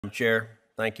Chair,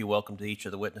 thank you. Welcome to each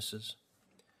of the witnesses.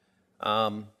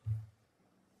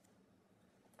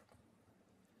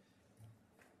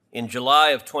 In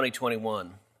July of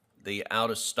 2021, the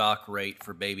out-of-stock rate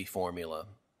for baby formula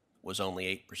was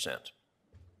only 8%.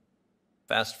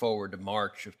 Fast forward to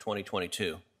March of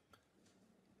 2022,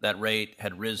 that rate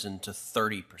had risen to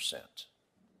 30%.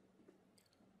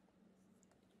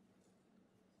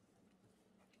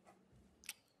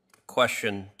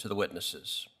 Question to the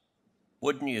witnesses.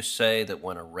 Wouldn't you say that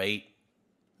when a rate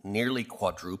nearly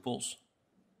quadruples,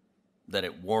 that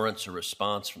it warrants a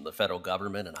response from the federal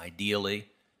government and ideally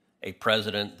a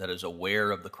president that is aware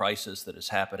of the crisis that is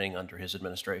happening under his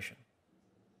administration?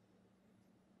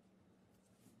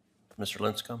 Mr.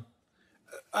 Lincecum?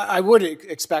 I would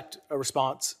expect a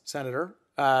response, Senator.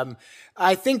 I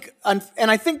think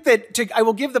that I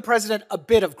will give the president a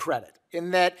bit of credit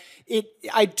in that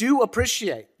I do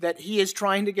appreciate that he is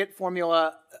trying to get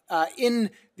formula in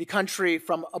the country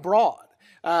from abroad.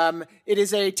 It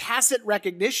is a tacit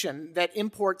recognition that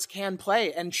imports can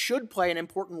play and should play an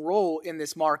important role in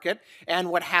this market, and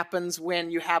what happens when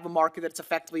you have a market that's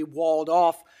effectively walled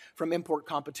off from import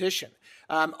competition.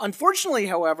 Unfortunately,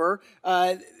 however,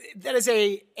 that is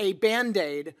a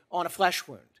Band-Aid on a flesh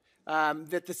wound.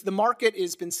 The market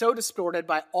has been so distorted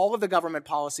by all of the government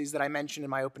policies that I mentioned in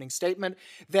my opening statement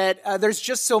that there's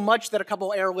just so much that a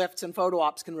couple airlifts and photo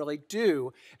ops can really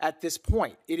do at this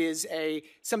point. It is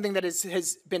something that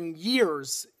has been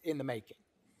years in the making.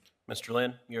 Mr.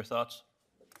 Lynn, your thoughts?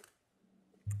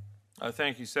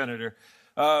 Thank you, Senator.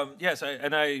 Yes,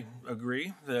 I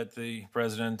agree that the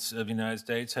President of the United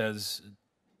States has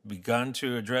begun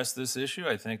to address this issue.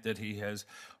 I think that he has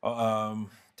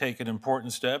taken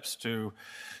important steps to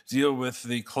deal with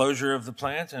the closure of the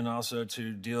plant and also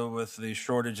to deal with the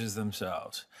shortages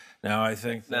themselves. Now, I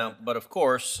think that, but of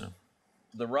course,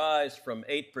 the rise from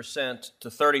 8% to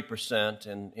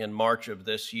 30% in March of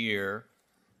this year,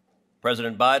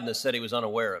 President Biden has said he was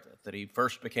unaware of it, that he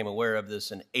first became aware of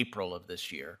this in April of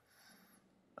this year,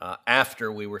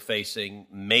 after we were facing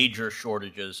major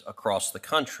shortages across the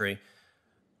country.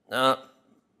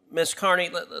 Ms. Carney,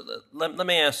 let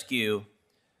me ask you,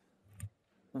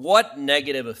 what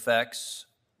negative effects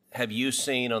have you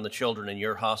seen on the children in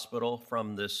your hospital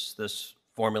from this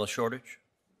formula shortage?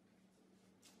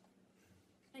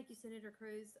 Thank you, Senator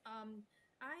Cruz.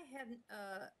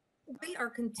 We are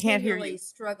continually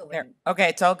struggling. There. Okay,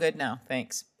 it's all good now.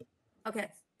 Thanks. Okay,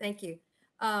 thank you.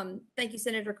 Thank you,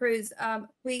 Senator Cruz.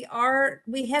 We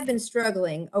have been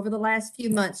struggling over the last few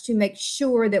months to make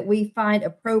sure that we find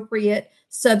appropriate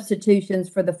substitutions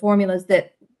for the formulas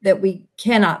that we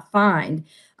cannot find,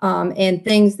 and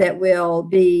things that will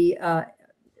be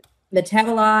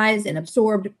metabolized and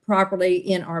absorbed properly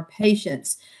in our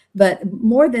patients. But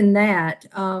more than that,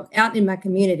 out in my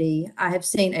community, I have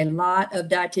seen a lot of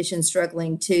dietitians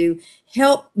struggling to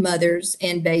help mothers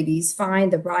and babies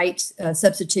find the right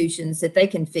substitutions that they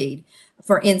can feed.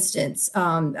 For instance,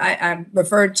 I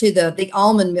referred to the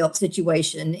almond milk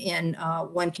situation in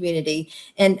one community,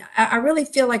 and I really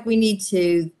feel like we need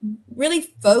to really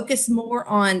focus more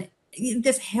on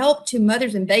this help to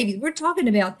mothers and babies. We're talking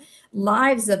about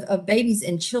lives of babies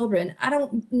and children. I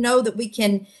don't know that we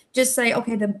can just say,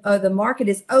 okay, the market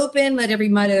is open, let every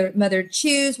mother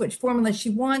choose which formula she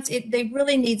wants. They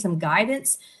really need some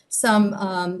guidance, some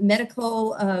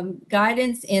medical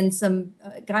guidance, and some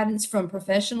guidance from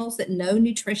professionals that know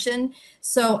nutrition.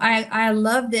 So I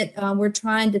love that we're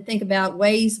trying to think about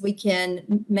ways we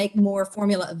can make more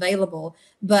formula available,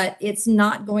 but it's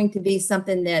not going to be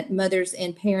something that mothers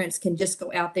and parents can just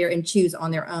go out there and choose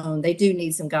on their own. They do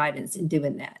need some guidance in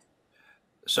doing that.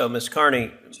 So, Ms.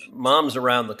 Carney, moms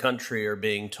around the country are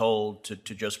being told to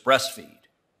just breastfeed.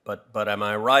 But am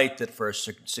I right that for a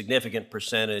significant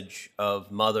percentage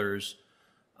of mothers,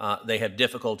 they have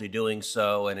difficulty doing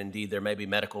so, and indeed there may be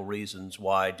medical reasons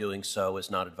why doing so is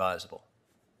not advisable?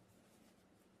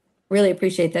 Really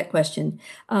appreciate that question.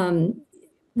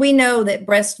 We know that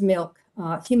breast milk,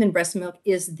 human breast milk,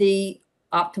 is the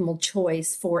optimal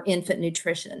choice for infant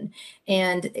nutrition.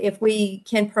 And if we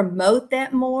can promote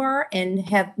that more and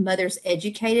have mothers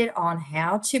educated on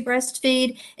how to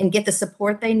breastfeed and get the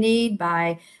support they need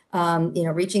by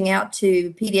reaching out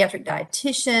to pediatric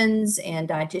dietitians and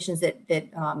dietitians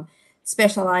that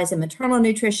specialize in maternal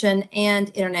nutrition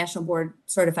and international board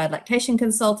certified lactation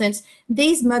consultants,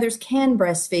 these mothers can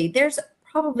breastfeed. There's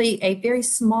probably a very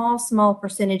small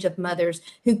percentage of mothers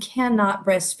who cannot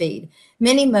breastfeed.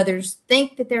 Many mothers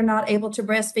think that they're not able to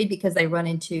breastfeed because they run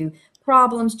into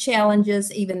problems,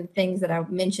 challenges, even things that I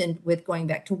mentioned with going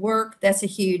back to work. That's a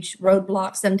huge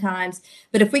roadblock sometimes.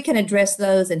 But if we can address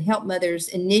those and help mothers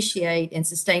initiate and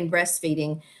sustain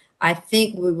breastfeeding, I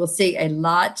think we will see a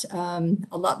lot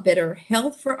better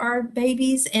health for our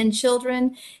babies and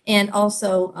children, and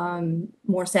also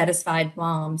more satisfied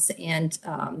moms, and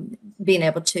being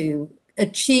able to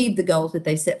achieve the goals that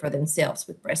they set for themselves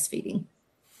with breastfeeding.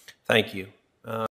 Thank you.